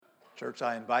Church,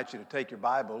 I invite you to take your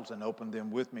Bibles and open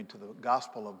them with me to the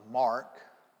Gospel of Mark,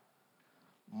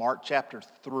 Mark chapter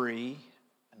 3,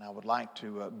 and I would like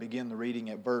to begin the reading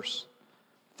at verse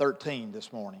 13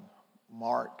 this morning.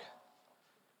 Mark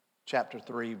chapter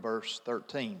 3, verse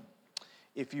 13.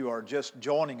 If you are just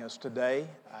joining us today,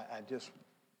 I just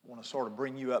want to sort of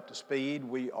bring you up to speed.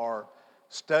 We are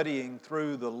studying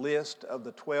through the list of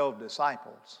the 12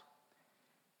 disciples.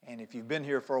 And if you've been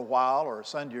here for a while or a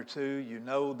Sunday or two, you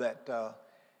know that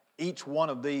each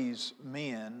one of these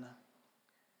men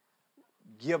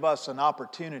give us an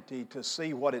opportunity to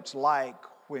see what it's like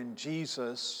when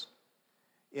Jesus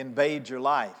invades your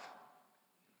life.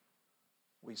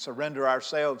 We surrender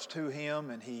ourselves to Him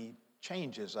and He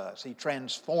changes us. He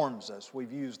transforms us.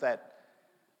 We've used that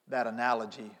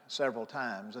analogy several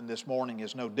times, and this morning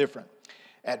is no different.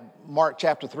 At Mark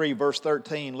chapter 3, verse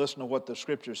 13, listen to what the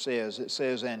Scripture says. It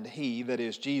says, "And He," that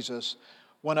is Jesus,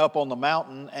 "went up on the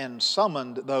mountain and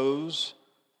summoned those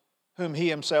whom He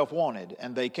Himself wanted,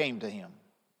 and they came to Him.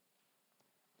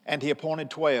 And He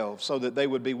appointed 12 so that they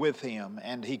would be with Him,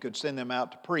 and He could send them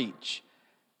out to preach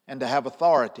and to have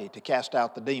authority to cast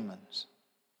out the demons.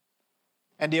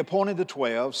 And He appointed the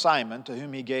 12, Simon, to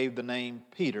whom He gave the name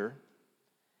Peter,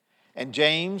 and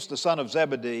James, the son of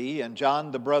Zebedee, and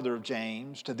John, the brother of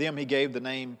James. To them He gave the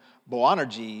name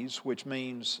Boanerges, which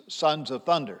means sons of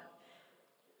thunder.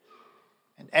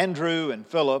 And Andrew, and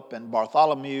Philip, and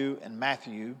Bartholomew, and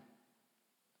Matthew,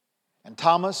 and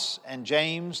Thomas, and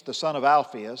James, the son of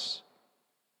Alphaeus,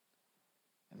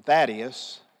 and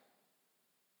Thaddeus,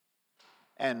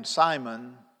 and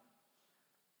Simon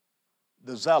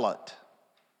the Zealot."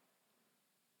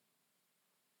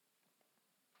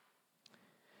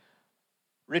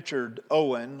 Richard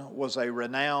Owen was a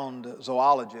renowned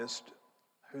zoologist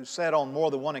who said on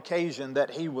more than one occasion that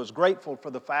he was grateful for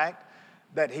the fact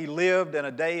that he lived in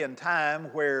a day and time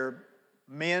where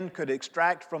men could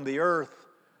extract from the earth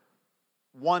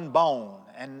one bone,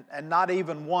 and not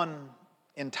even one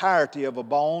entirety of a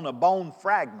bone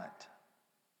fragment.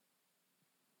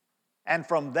 And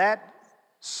from that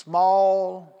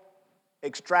small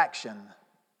extraction,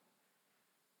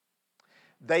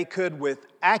 they could with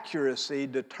accuracy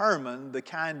determine the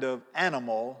kind of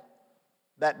animal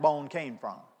that bone came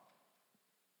from.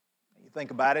 You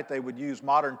think about it, they would use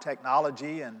modern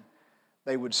technology and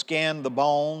they would scan the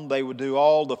bone, they would do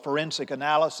all the forensic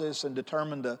analysis and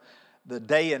determine the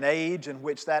day and age in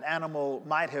which that animal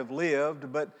might have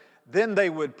lived, but then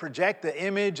they would project the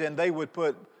image and they would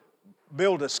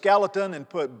build a skeleton and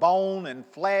put bone and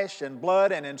flesh and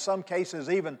blood, and in some cases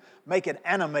even make it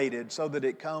animated so that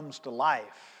it comes to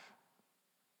life.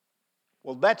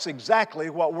 Well, that's exactly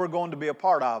what we're going to be a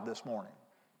part of this morning.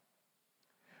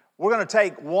 We're going to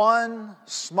take one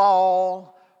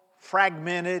small,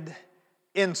 fragmented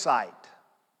insight,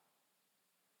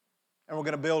 and we're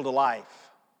going to build a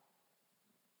life,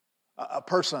 a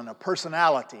person, a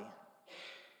personality.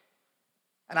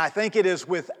 And I think it is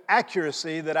with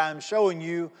accuracy that I'm showing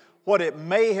you what it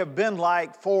may have been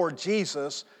like for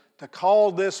Jesus to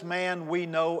call this man we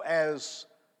know as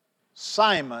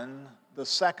Simon, the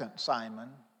second Simon,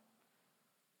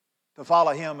 to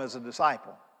follow Him as a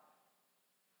disciple.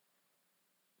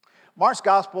 Mark's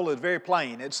gospel is very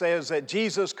plain. It says that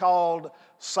Jesus called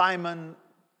Simon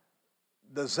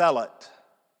the Zealot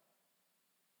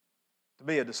to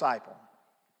be a disciple.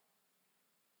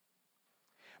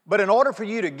 But in order for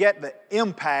you to get the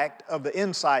impact of the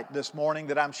insight this morning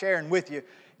that I'm sharing with you,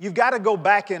 you've got to go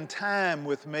back in time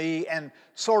with me and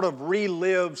sort of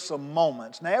relive some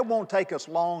moments. Now, it won't take us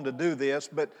long to do this,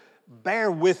 but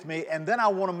bear with me, and then I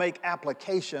want to make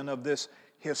application of this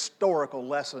historical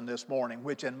lesson this morning,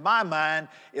 which in my mind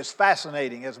is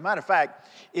fascinating. As a matter of fact,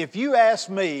 if you ask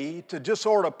me to just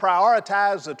sort of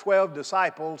prioritize the 12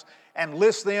 disciples and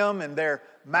list them in their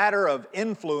matter of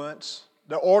influence,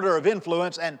 the order of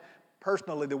influence, and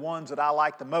personally the ones that I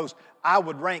like the most, I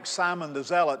would rank Simon the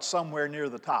Zealot somewhere near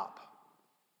the top.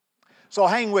 So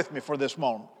hang with me for this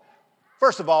moment.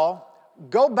 First of all,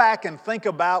 go back and think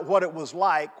about what it was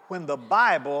like when the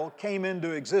Bible came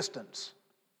into existence.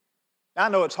 I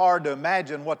know it's hard to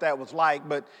imagine what that was like,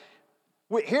 but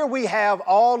here we have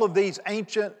all of these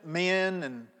ancient men,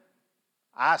 and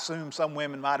I assume some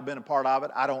women might have been a part of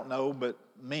it, I don't know, but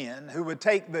men who would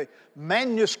take the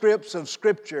manuscripts of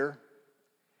Scripture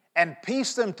and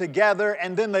piece them together,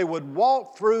 and then they would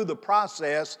walk through the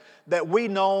process that we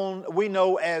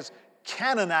know as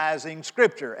canonizing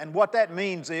Scripture. And what that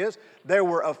means is there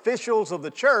were officials of the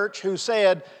church who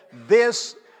said,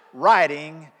 this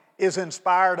writing is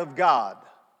inspired of God.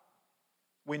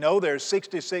 We know there's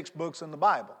 66 books in the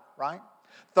Bible, right?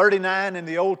 39 in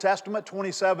the Old Testament,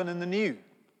 27 in the New.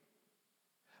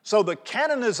 So the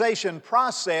canonization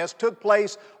process took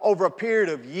place over a period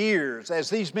of years as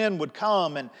these men would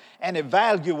come and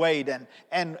evaluate and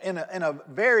in a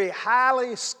very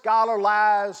highly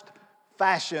scholarized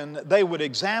fashion, they would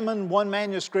examine one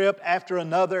manuscript after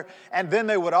another, and then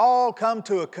they would all come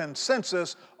to a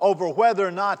consensus over whether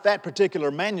or not that particular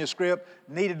manuscript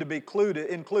needed to be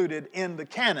included in the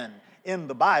canon, in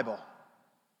the Bible.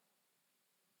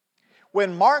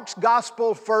 When Mark's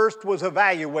gospel first was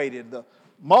evaluated, the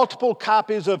multiple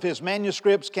copies of his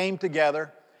manuscripts came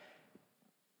together,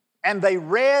 and they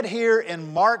read here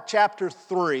in Mark chapter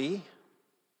 3,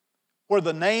 where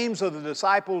the names of the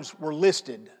disciples were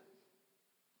listed.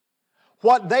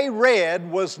 What they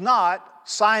read was not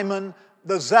Simon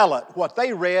the Zealot. What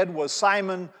they read was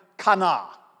Simon Kana.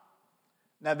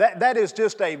 Now that is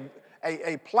just a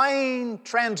plain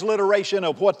transliteration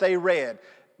of what they read.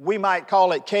 We might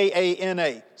call it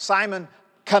K-A-N-A, Simon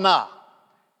Kana.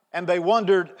 And they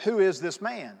wondered, who is this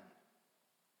man?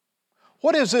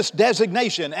 What is this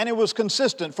designation? And it was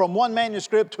consistent from one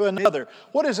manuscript to another.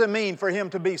 What does it mean for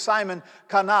him to be Simon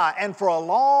Kana? And for a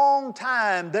long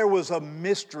time, there was a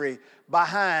mystery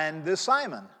behind this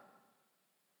Simon.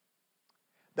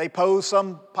 They posed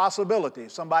some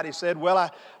possibilities. Somebody said,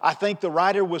 well, I think the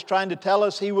writer was trying to tell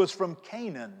us he was from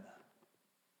Canaan.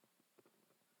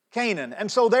 And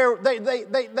so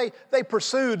they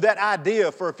pursued that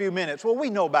idea for a few minutes. Well, we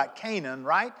know about Canaan,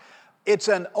 right? It's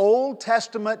an Old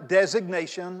Testament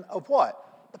designation of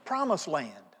what? The Promised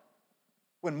Land.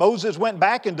 When Moses went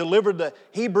back and delivered the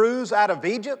Hebrews out of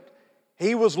Egypt,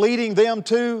 he was leading them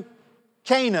to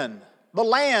Canaan, the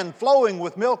land flowing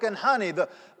with milk and honey,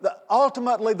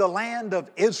 ultimately the land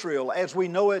of Israel as we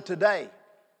know it today.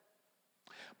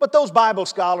 But those Bible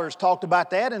scholars talked about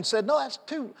that and said, no,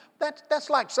 that's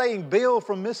like saying Bill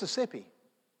from Mississippi.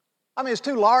 I mean, it's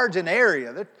too large an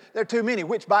area. There are too many,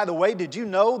 which, by the way, did you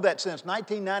know that since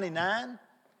 1999,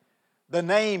 the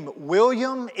name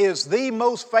William is the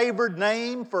most favored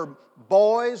name for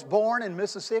boys born in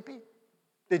Mississippi?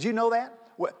 Did you know that?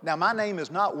 Well, now, my name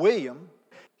is not William.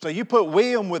 So you put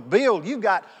William with Bill, you've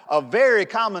got a very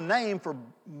common name for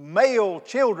male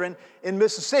children in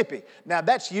Mississippi. Now,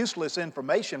 that's useless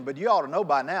information, but you ought to know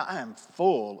by now I am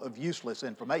full of useless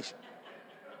information.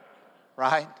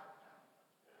 Right?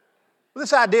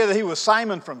 This idea that he was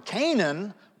Simon from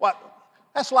Canaan,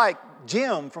 that's like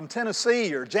Jim from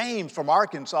Tennessee or James from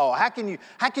Arkansas. How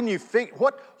can you figure,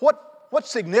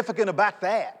 what's significant about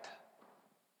that?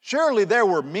 Surely there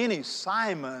were many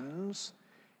Simons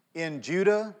in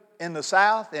Judah, in the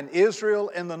south, in Israel,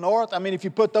 in the north. I mean, if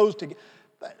you put those together,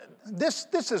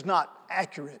 this is not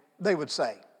accurate, they would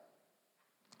say.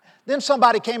 Then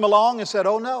somebody came along and said,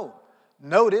 oh no.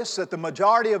 Notice that the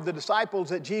majority of the disciples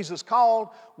that Jesus called,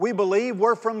 we believe,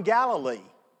 were from Galilee.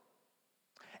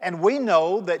 And we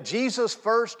know that Jesus'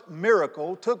 first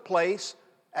miracle took place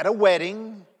at a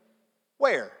wedding,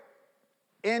 where?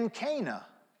 In Cana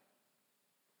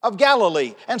of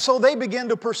Galilee. And so they began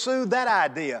to pursue that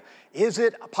idea. Is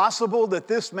it possible that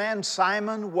this man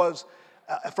Simon was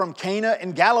from Cana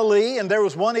in Galilee, and there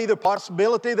was one either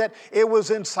possibility that it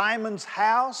was in Simon's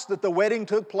house that the wedding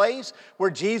took place, where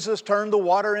Jesus turned the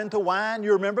water into wine?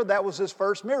 You remember that was his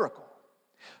first miracle.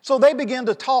 So they began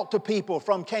to talk to people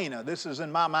from Cana. This is,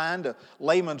 in my mind, a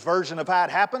layman's version of how it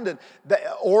happened. And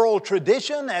the oral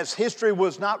tradition, as history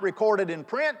was not recorded in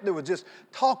print, it was just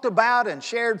talked about and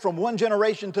shared from one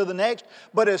generation to the next.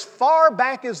 But as far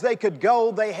back as they could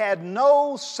go, they had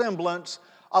no semblance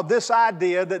of this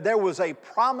idea that there was a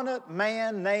prominent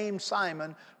man named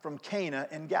Simon from Cana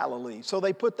in Galilee. So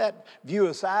they put that view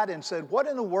aside and said, what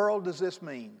in the world does this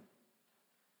mean?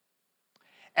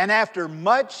 And after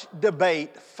much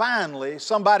debate, finally,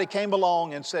 somebody came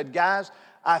along and said, guys,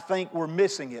 I think we're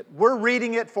missing it. We're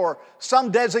reading it for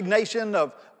some designation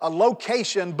of a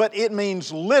location, but it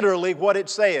means literally what it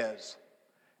says.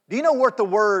 Do you know what the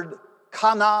word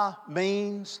kana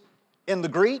means in the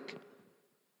Greek?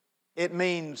 It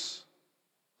means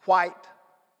white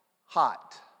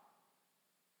hot.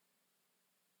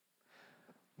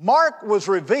 Mark was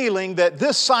revealing that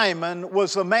this Simon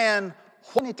was a man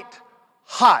white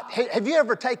hot. Have you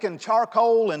ever taken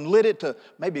charcoal and lit it to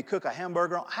maybe cook a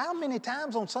hamburger? How many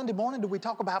times on Sunday morning do we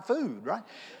talk about food, right?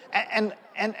 And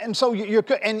so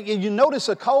you notice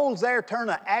the coals there turn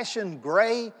an ashen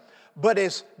gray, but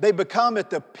as they become at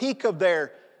the peak of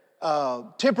their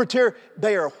temperature,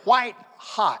 they are white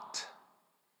hot.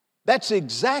 That's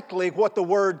exactly what the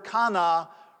word kana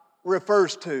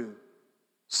refers to.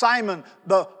 Simon,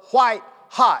 the white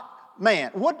hot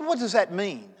man. What does that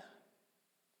mean?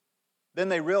 Then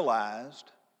they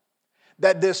realized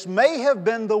that this may have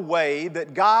been the way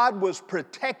that God was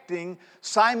protecting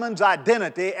Simon's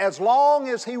identity as long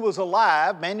as he was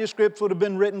alive. Manuscripts would have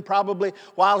been written probably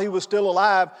while he was still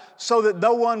alive, so that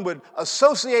no one would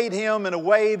associate him in a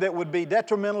way that would be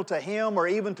detrimental to him or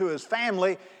even to his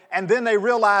family. And then they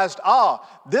realized,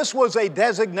 this was a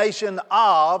designation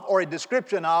of, or a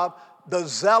description of, the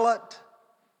Zealot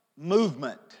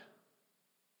movement.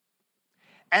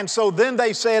 And so then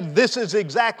they said, this is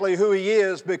exactly who he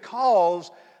is,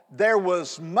 because there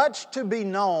was much to be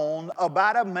known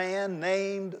about a man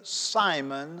named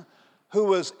Simon who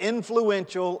was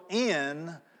influential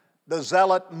in the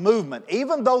Zealot movement.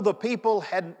 Even though the people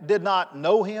did not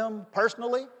know him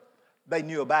personally, they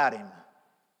knew about him.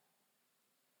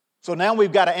 So now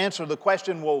we've got to answer the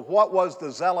question, well, what was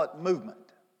the Zealot movement?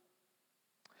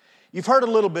 You've heard a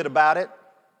little bit about it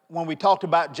when we talked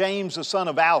about James, the son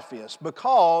of Alphaeus,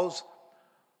 because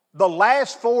the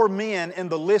last 4 men in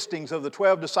the listings of the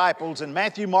 12 disciples in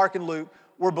Matthew, Mark, and Luke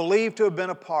were believed to have been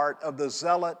a part of the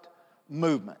Zealot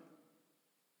movement.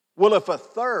 Well, if a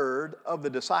third of the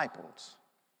disciples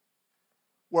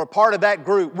were a part of that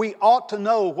group, we ought to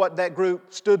know what that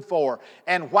group stood for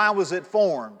and why was it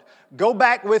formed. Go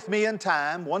back with me in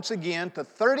time, once again, to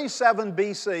 37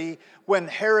 BC when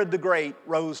Herod the Great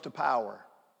rose to power.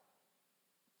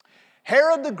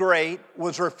 Herod the Great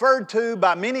was referred to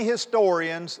by many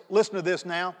historians, listen to this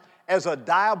now, as a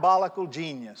diabolical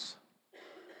genius.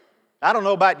 I don't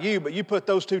know about you, but you put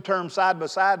those two terms side by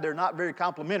side, they're not very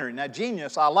complimentary. Now,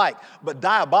 genius I like, but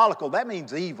diabolical, that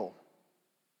means evil,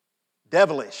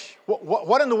 devilish.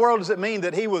 What in the world does it mean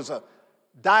that he was a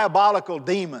diabolical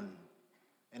demon,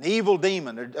 an evil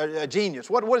demon, or a genius?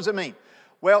 What does it mean?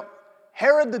 Well,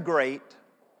 Herod the Great,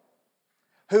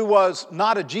 who was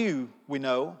not a Jew, we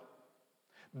know,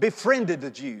 befriended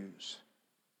the Jews.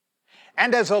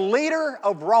 And as a leader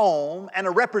of Rome and a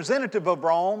representative of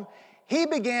Rome, he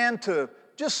began to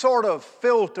just sort of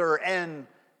filter and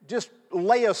just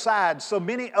lay aside so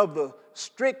many of the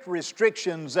strict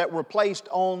restrictions that were placed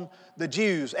on the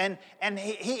Jews. And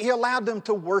he allowed them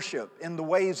to worship in the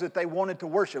ways that they wanted to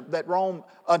worship, that Rome,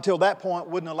 until that point,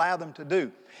 wouldn't allow them to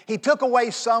do. He took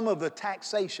away some of the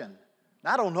taxation.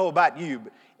 Now, I don't know about you,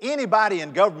 but anybody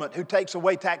in government who takes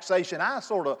away taxation,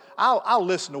 I'll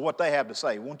listen to what they have to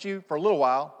say, won't you, for a little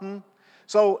while?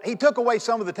 So he took away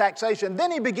some of the taxation.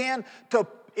 Then he began to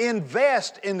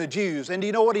invest in the Jews. And do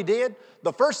you know what he did?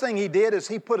 The first thing he did is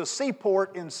he put a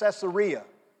seaport in Caesarea.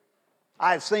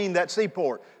 I've seen that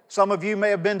seaport. Some of you may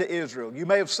have been to Israel. You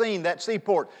may have seen that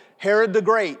seaport. Herod the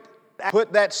Great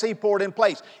put that seaport in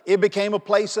place. It became a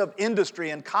place of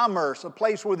industry and commerce, a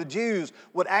place where the Jews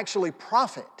would actually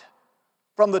profit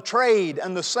from the trade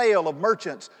and the sale of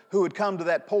merchants who would come to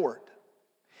that port.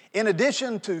 In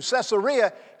addition to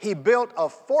Caesarea, he built a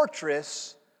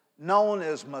fortress known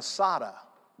as Masada.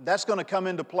 That's going to come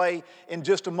into play in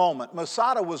just a moment.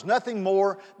 Masada was nothing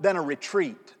more than a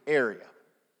retreat area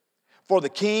for the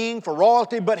king, for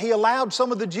royalty, but he allowed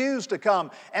some of the Jews to come.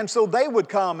 And so they would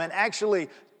come and actually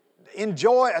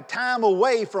enjoy a time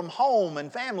away from home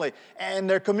and family and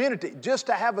their community, just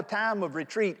to have a time of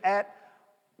retreat at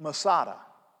Masada.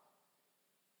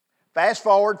 Fast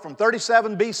forward from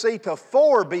 37 BC to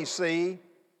 4 BC,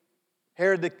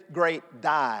 Herod the Great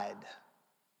died.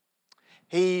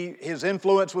 His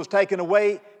influence was taken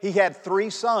away. He had 3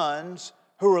 sons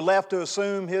who were left to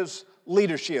assume his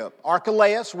leadership.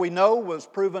 Archelaus, we know, was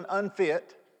proven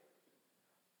unfit.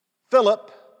 Philip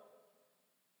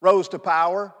rose to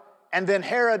power. And then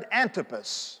Herod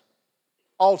Antipas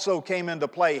also came into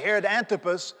play. Herod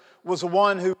Antipas was the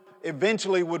one who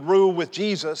eventually would rule with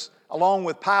Jesus, along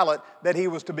with Pilate, that he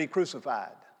was to be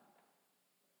crucified.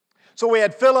 So we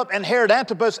had Philip and Herod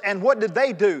Antipas, and what did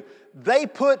they do? They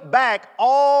put back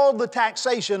all the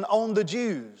taxation on the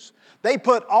Jews. They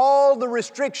put all the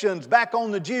restrictions back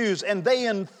on the Jews, and they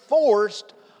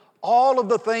enforced all of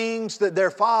the things that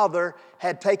their father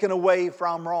had taken away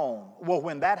from Rome. Well,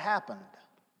 when that happened,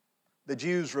 the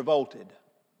Jews revolted.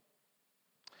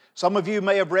 Some of you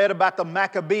may have read about the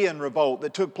Maccabean revolt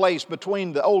that took place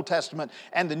between the Old Testament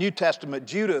and the New Testament.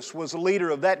 Judas was the leader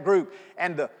of that group,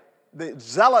 and the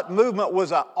Zealot movement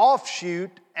was an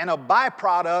offshoot and a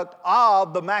byproduct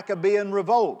of the Maccabean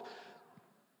revolt.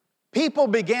 People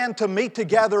began to meet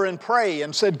together and pray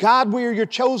and said, God, we are your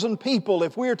chosen people.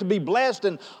 If we are to be blessed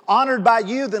and honored by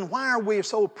you, then why are we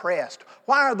so oppressed?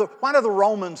 Why do the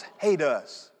Romans hate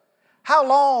us? How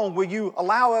long will you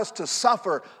allow us to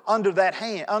suffer under their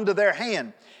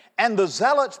hand? And the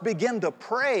Zealots began to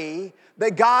pray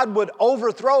that God would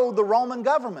overthrow the Roman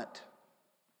government.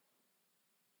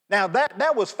 Now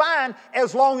that was fine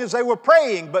as long as they were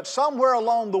praying, but somewhere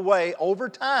along the way, over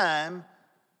time,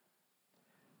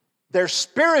 Their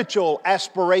spiritual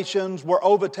aspirations were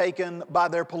overtaken by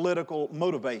their political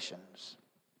motivations.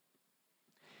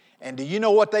 And do you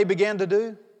know what they began to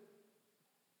do?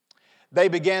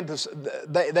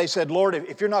 They said, Lord,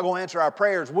 if you're not going to answer our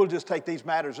prayers, we'll just take these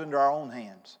matters into our own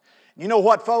hands. You know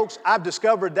what, folks? I've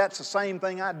discovered that's the same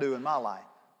thing I do in my life.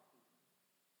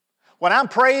 When I'm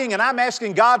praying and I'm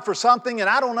asking God for something and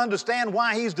I don't understand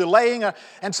why He's delaying,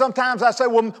 and sometimes I say,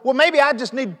 well, maybe I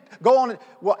just need to go on.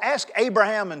 Well, ask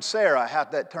Abraham and Sarah how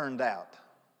that turned out.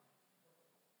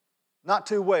 Not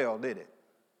too well, did it?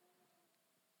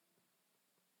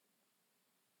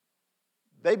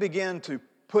 They began to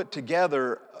put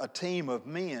together a team of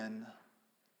men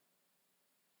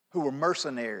who were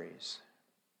mercenaries.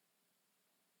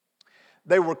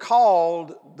 They were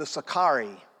called the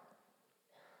Sicarii,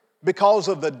 because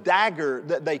of the dagger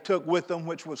that they took with them,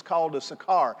 which was called a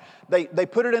sicar. They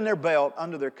put it in their belt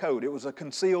under their coat. It was a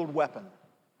concealed weapon.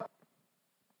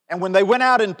 And when they went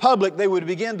out in public, they would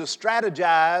begin to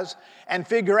strategize and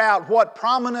figure out what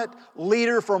prominent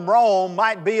leader from Rome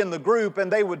might be in the group,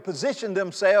 and they would position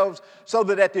themselves so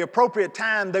that at the appropriate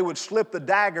time they would slip the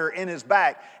dagger in his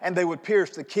back, and they would pierce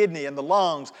the kidney and the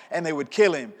lungs, and they would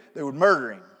kill him. They would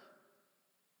murder him.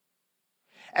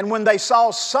 And when they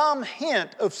saw some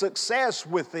hint of success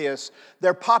with this,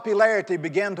 their popularity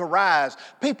began to rise.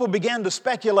 People began to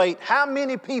speculate how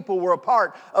many people were a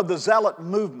part of the Zealot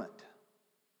movement.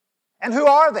 And who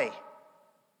are they?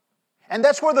 And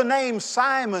that's where the name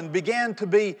Simon began to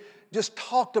be just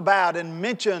talked about and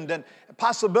mentioned and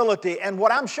possibility. And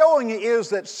what I'm showing you is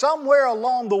that somewhere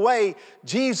along the way,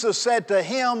 Jesus said to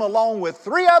him, along with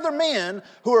 3 other men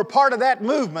who are part of that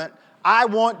movement, I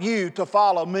want you to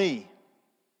follow me.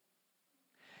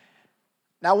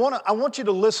 Now, I want you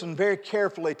to listen very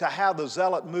carefully to how the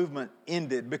Zealot movement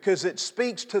ended, because it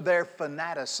speaks to their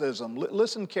fanaticism.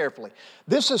 Listen carefully.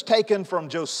 This is taken from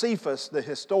Josephus, the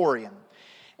historian.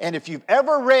 And if you've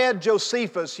ever read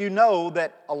Josephus, you know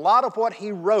that a lot of what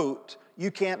he wrote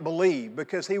you can't believe,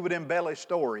 because he would embellish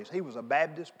stories. He was a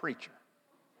Baptist preacher.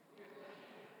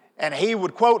 And he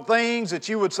would quote things that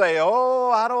you would say,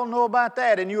 oh, I don't know about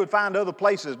that. And you would find other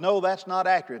places, no, that's not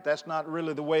accurate. That's not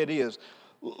really the way it is.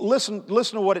 Listen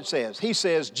to what it says. He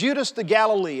says, Judas the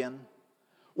Galilean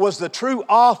was the true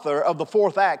author of the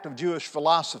 4th act of Jewish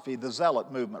philosophy, the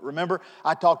Zealot movement. Remember,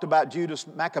 I talked about Judas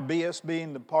Maccabeus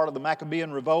being the part of the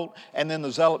Maccabean revolt, and then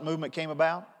the Zealot movement came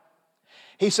about.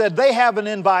 He said, they have an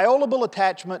inviolable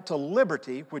attachment to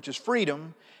liberty, which is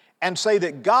freedom, and say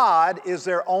that God is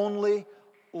their only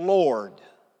Lord.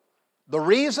 The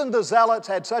reason the Zealots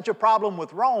had such a problem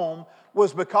with Rome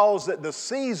was because that the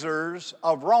Caesars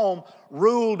of Rome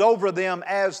ruled over them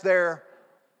as their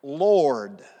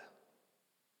Lord.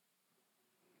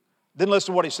 Then listen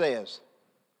to what he says.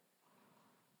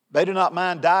 They do not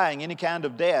mind dying any kind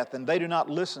of death, and they do not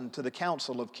listen to the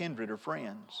counsel of kindred or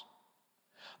friends.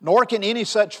 Nor can any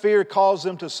such fear cause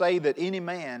them to say that any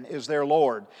man is their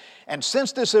Lord. And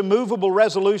since this immovable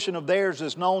resolution of theirs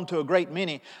is known to a great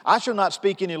many, I shall not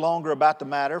speak any longer about the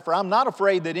matter, for I'm not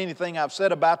afraid that anything I've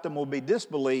said about them will be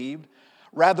disbelieved.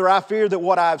 Rather, I fear that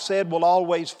what I've said will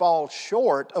always fall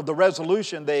short of the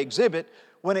resolution they exhibit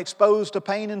when exposed to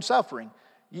pain and suffering.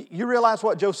 You realize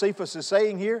what Josephus is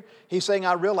saying here? He's saying,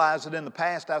 I realize that in the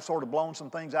past I've sort of blown some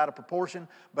things out of proportion,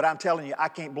 but I'm telling you, I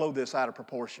can't blow this out of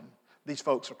proportion. These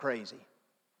folks are crazy.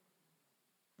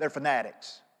 They're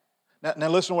fanatics. Now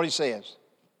listen to what he says.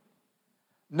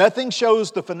 Nothing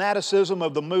shows the fanaticism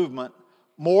of the movement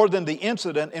more than the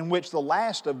incident in which the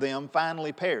last of them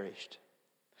finally perished.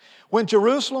 When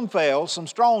Jerusalem fell, some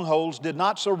strongholds did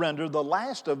not surrender. The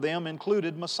last of them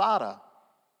included Masada.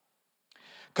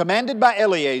 Commanded by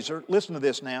Eleazar, listen to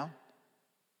this now.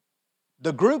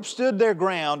 The group stood their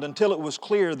ground until it was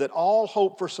clear that all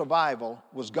hope for survival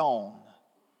was gone.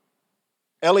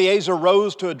 Eleazar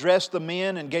rose to address the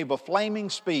men and gave a flaming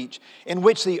speech in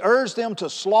which he urged them to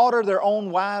slaughter their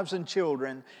own wives and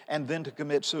children and then to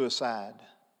commit suicide.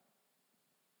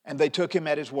 And they took him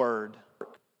at his word.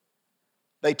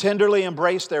 They tenderly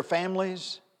embraced their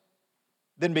families,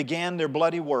 then began their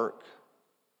bloody work.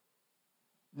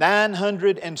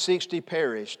 960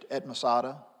 perished at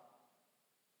Masada.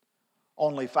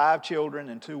 Only 5 children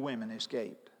and 2 women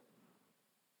escaped.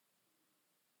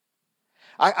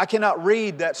 I cannot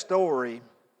read that story,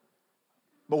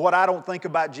 but what I don't think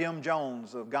about Jim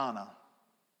Jones of Ghana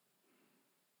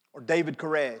or David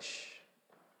Koresh,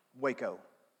 Waco.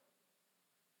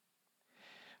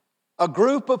 A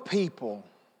group of people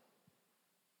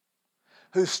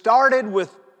who started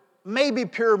with maybe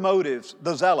pure motives,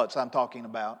 the Zealots I'm talking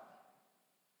about,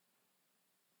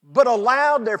 but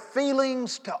allowed their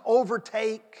feelings to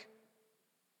overtake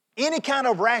any kind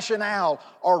of rationale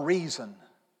or reason,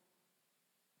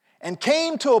 and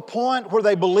came to a point where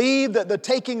they believed that the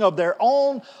taking of their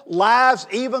own lives,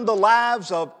 even the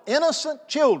lives of innocent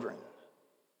children,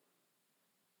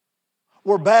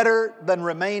 were better than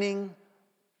remaining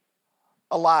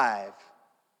alive.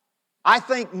 I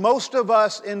think most of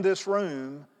us in this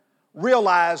room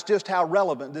realize just how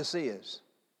relevant this is.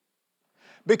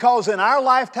 Because in our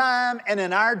lifetime and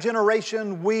in our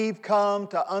generation, we've come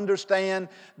to understand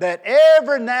that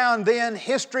every now and then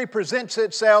history presents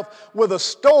itself with a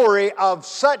story of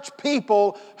such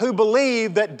people who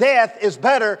believe that death is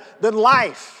better than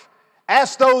life.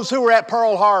 Ask those who were at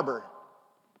Pearl Harbor.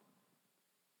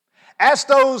 Ask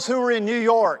those who were in New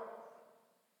York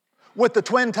with the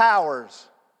Twin Towers,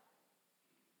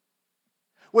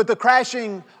 with the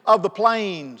crashing of the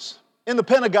planes in the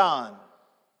Pentagon,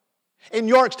 in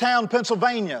Yorktown,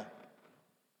 Pennsylvania.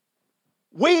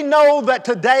 We know that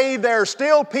today there are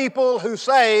still people who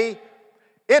say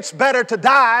it's better to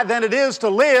die than it is to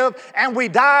live, and we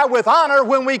die with honor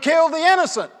when we kill the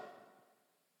innocent.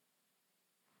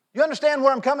 You understand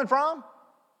where I'm coming from?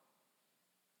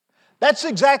 That's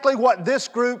exactly what this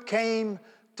group came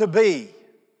to be.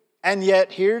 And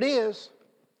yet, here it is.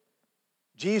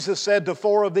 Jesus said to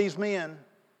 4 of these men,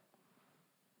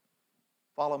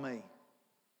 "Follow me."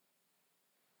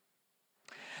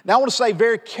 Now, I want to say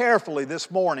very carefully this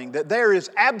morning that there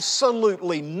is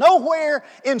absolutely nowhere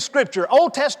in Scripture,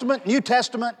 Old Testament, New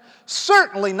Testament,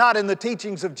 certainly not in the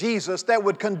teachings of Jesus, that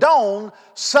would condone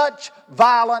such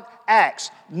violent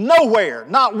acts. Nowhere,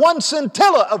 not one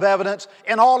scintilla of evidence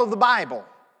in all of the Bible.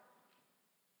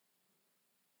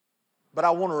 But I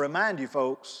want to remind you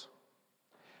folks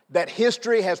that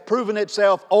history has proven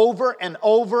itself over and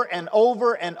over and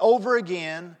over and over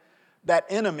again that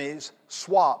enemies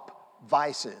swap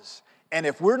vices. And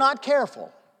if we're not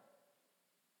careful,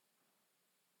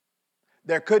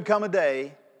 there could come a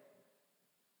day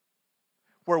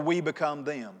where we become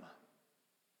them.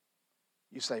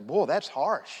 You say, boy, that's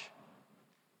harsh.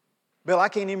 Bill, I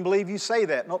can't even believe you say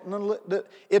that. No,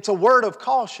 it's a word of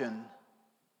caution.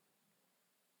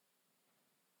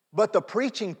 But the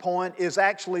preaching point is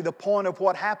actually the point of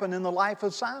what happened in the life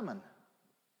of Simon.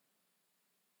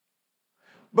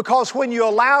 Because when you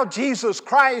allow Jesus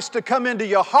Christ to come into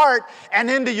your heart and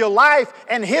into your life,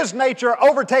 and His nature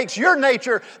overtakes your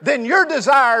nature, then your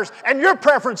desires and your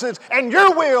preferences and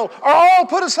your will are all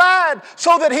put aside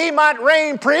so that He might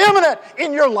reign preeminent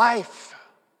in your life.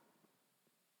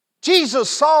 Jesus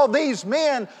saw these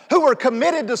men who were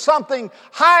committed to something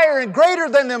higher and greater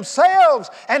than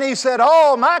themselves, and He said,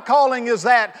 oh, my calling is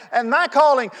that, and my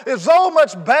calling is so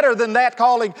much better than that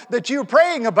calling that you're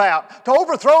praying about. To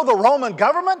overthrow the Roman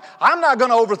government? I'm not going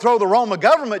to overthrow the Roman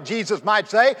government, Jesus might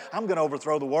say. I'm going to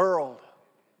overthrow the world.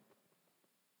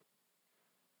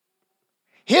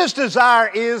 His desire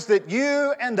is that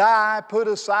you and I put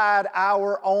aside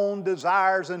our own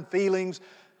desires and feelings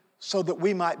so that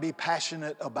we might be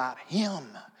passionate about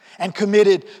Him and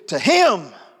committed to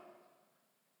Him.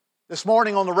 This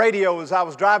morning on the radio, as I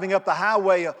was driving up the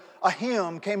highway, a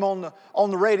hymn came on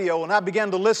the radio, and I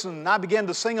began to listen, and I began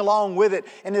to sing along with it.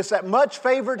 And it's that much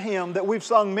favored hymn that we've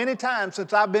sung many times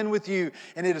since I've been with you,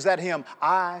 and it is that hymn,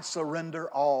 I surrender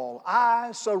all,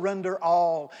 I surrender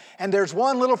all. And there's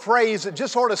one little phrase that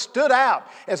just sort of stood out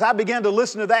as I began to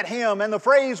listen to that hymn, and the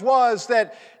phrase was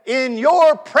that, in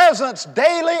your presence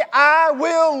daily I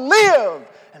will live.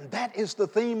 And that is the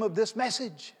theme of this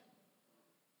message.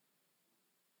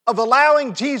 Of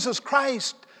allowing Jesus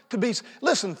Christ to be...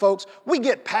 Listen, folks, we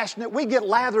get passionate, we get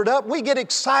lathered up, we get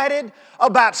excited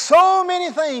about so many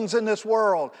things in this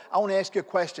world. I want to ask you a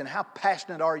question. How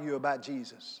passionate are you about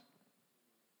Jesus?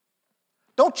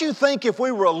 Don't you think if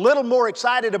we were a little more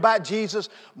excited about Jesus,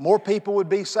 more people would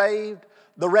be saved?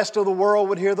 The rest of the world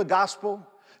would hear the gospel?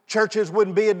 Churches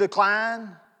wouldn't be in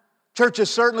decline? Churches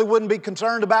certainly wouldn't be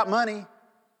concerned about money.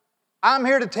 I'm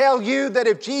here to tell you that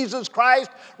if Jesus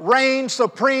Christ reigned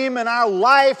supreme in our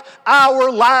life, our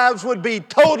lives would be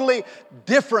totally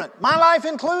different, my life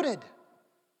included.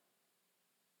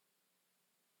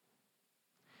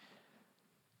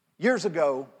 Years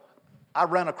ago, I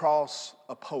ran across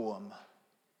a poem.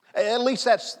 At least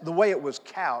that's the way it was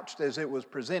couched as it was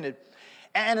presented.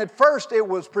 And at first it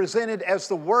was presented as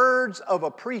the words of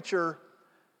a preacher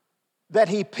that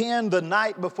he penned the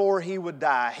night before he would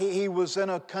die. He was in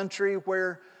a country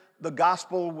where the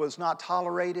gospel was not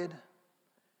tolerated,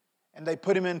 and they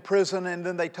put him in prison, and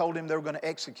then they told him they were going to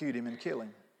execute him and kill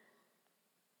him.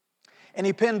 And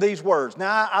he penned these words.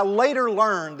 Now, I later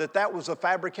learned that that was a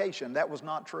fabrication. That was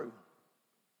not true.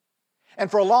 And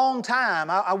for a long time,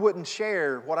 I wouldn't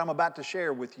share what I'm about to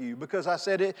share with you because I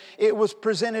said it was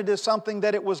presented as something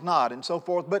that it was not and so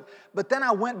forth. But then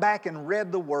I went back and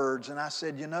read the words and I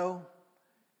said,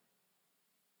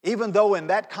 even though in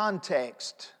that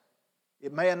context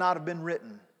it may not have been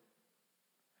written,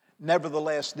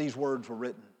 nevertheless these words were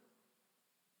written.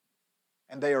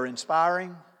 And they are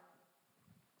inspiring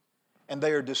and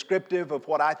they are descriptive of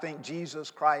what I think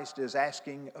Jesus Christ is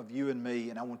asking of you and me,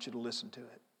 and I want you to listen to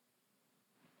it.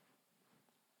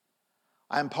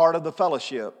 I am part of the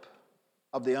fellowship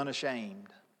of the unashamed.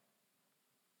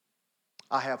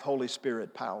 I have Holy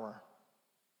Spirit power.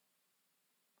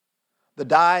 The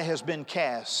die has been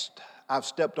cast. I've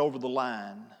stepped over the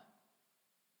line.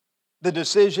 The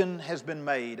decision has been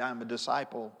made. I'm a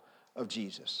disciple of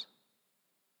Jesus.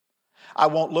 I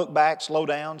won't look back, slow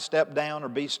down, step down, or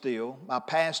be still. My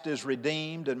past is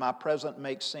redeemed and my present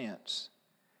makes sense,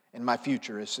 and my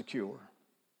future is secure.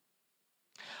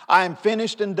 I am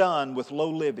finished and done with low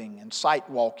living and sight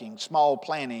walking, small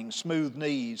planning, smooth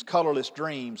knees, colorless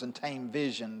dreams and tame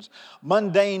visions,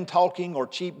 mundane talking or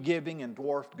cheap giving and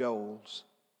dwarfed goals.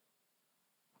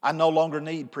 I no longer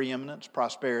need preeminence,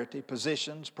 prosperity,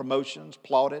 positions, promotions,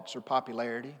 plaudits, or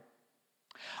popularity.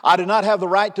 I do not have the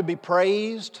right to be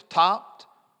praised, topped,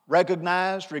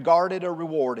 recognized, regarded, or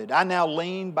rewarded. I now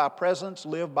lean by presence,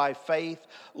 live by faith,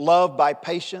 love by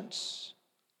patience.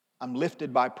 I'm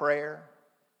lifted by prayer.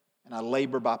 And I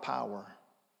labor by power.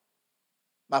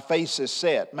 My face is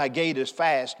set, my gait is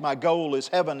fast, my goal is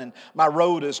heaven, and my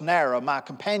road is narrow. My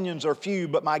companions are few,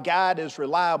 but my guide is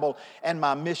reliable, and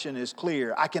my mission is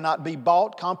clear. I cannot be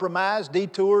bought, compromised,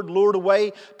 detoured, lured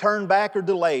away, turned back, or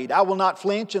delayed. I will not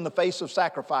flinch in the face of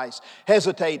sacrifice,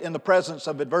 hesitate in the presence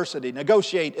of adversity,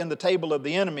 negotiate in the table of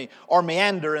the enemy, or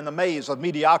meander in the maze of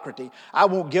mediocrity. I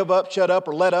won't give up, shut up,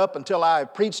 or let up until I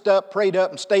have preached up, prayed up,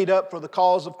 and stayed up for the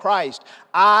cause of Christ.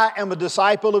 I am a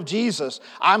disciple of Jesus.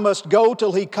 I must go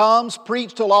till He comes,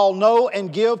 preach till all know,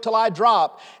 and give till I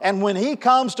drop. And when He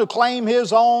comes to claim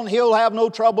His own, He'll have no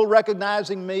trouble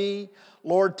recognizing me.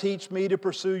 Lord, teach me to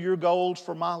pursue Your goals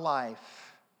for my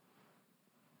life,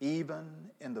 even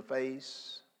in the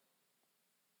face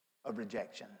of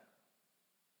rejection.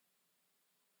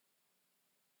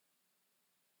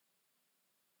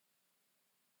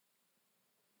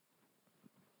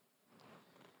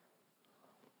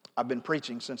 I've been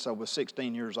preaching since I was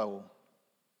 16 years old.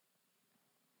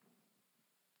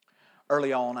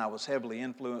 Early on, I was heavily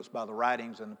influenced by the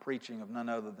writings and the preaching of none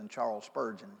other than Charles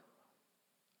Spurgeon.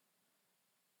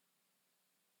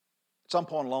 At some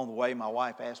point along the way, my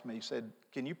wife asked me, said,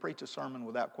 "Can you preach a sermon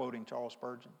without quoting Charles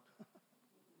Spurgeon?" I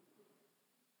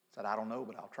said, "I don't know,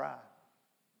 but I'll try."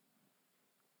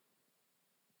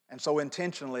 And so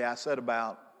intentionally, I set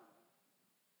about,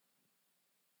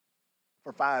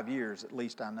 for 5 years at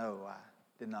least I know, I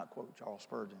did not quote Charles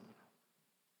Spurgeon.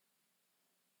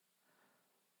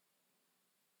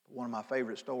 One of my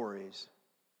favorite stories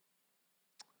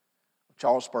of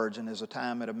Charles Spurgeon is a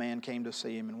time that a man came to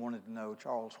see him and wanted to know,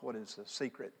 "Charles, what is the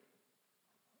secret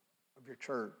of your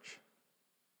church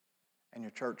and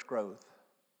your church growth?"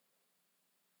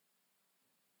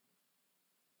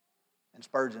 And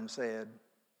Spurgeon said,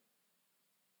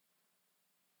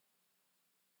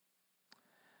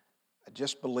 "I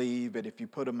just believe that if you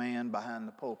put a man behind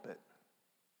the pulpit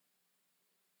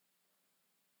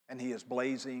and he is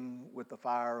blazing with the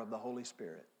fire of the Holy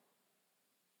Spirit,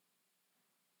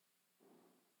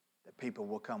 that people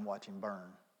will come watch him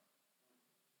burn."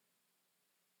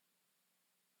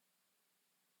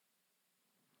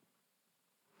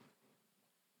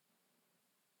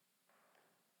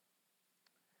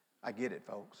 I get it,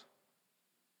 folks.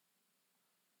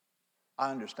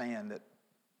 I understand that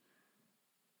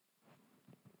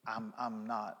I'm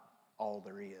not all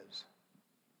there is.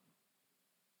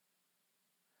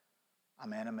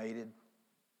 I'm animated.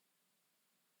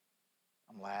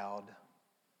 I'm loud.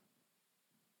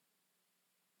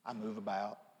 I move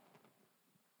about.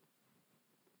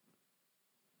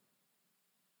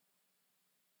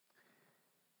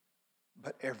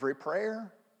 But every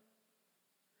prayer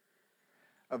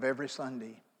of every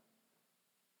Sunday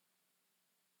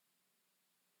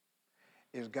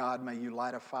is, "God, may you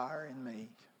light a fire in me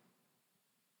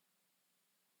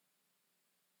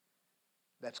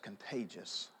that's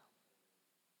contagious.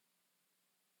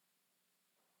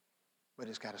 But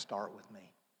it's got to start with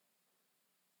me."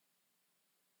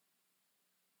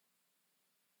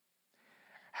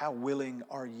 How willing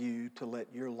are you to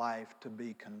let your life to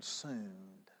be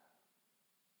consumed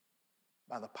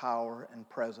by the power and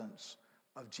presence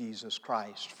of Jesus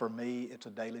Christ? For me, it's a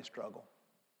daily struggle,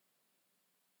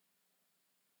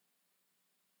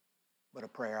 but a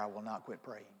prayer I will not quit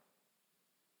praying.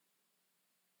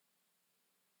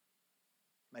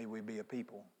 May we be a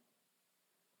people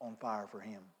on fire for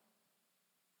Him.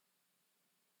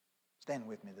 Stand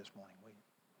with me this morning, will you?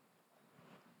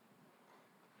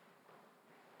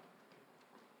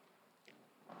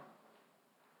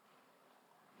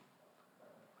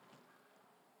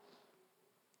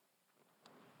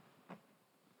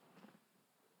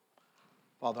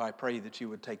 Father, I pray that you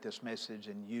would take this message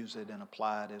and use it and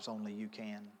apply it as only you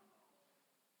can.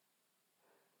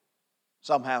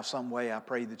 Somehow, some way, I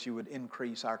pray that you would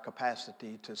increase our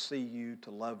capacity to see you, to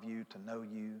love you, to know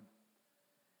you,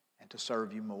 and to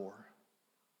serve you more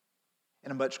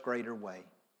in a much greater way.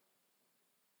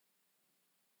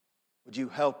 Would you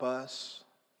help us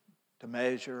to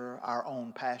measure our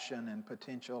own passion and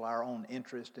potential, our own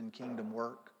interest in kingdom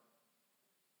work?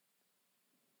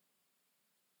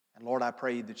 And Lord, I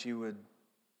pray that you would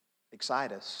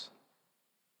excite us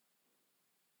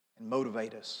and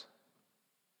motivate us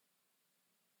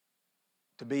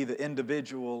to be the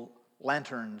individual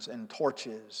lanterns and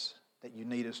torches that you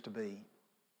need us to be,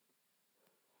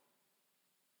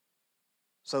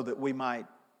 so that we might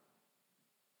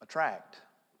attract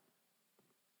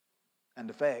and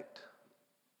affect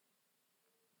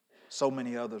so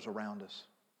many others around us.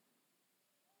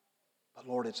 But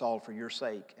Lord, it's all for your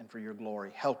sake and for your glory.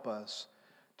 Help us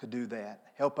to do that.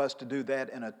 Help us to do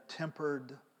that in a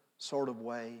tempered sort of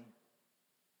way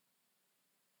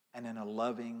and in a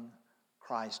loving,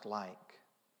 Christ-like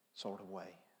sort of way.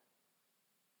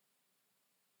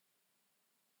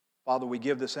 Father, we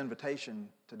give this invitation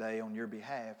today on your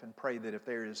behalf and pray that if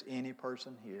there is any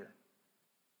person here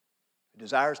who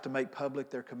desires to make public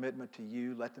their commitment to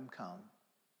you, let them come.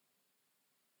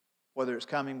 Whether it's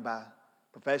coming by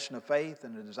profession of faith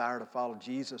and a desire to follow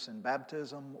Jesus in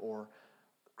baptism, or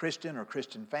Christian or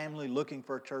Christian family looking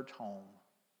for a church home,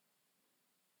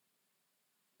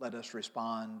 let us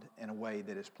respond in a way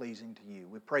that is pleasing to you.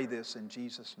 We pray this in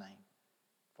Jesus' name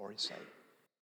for his sake.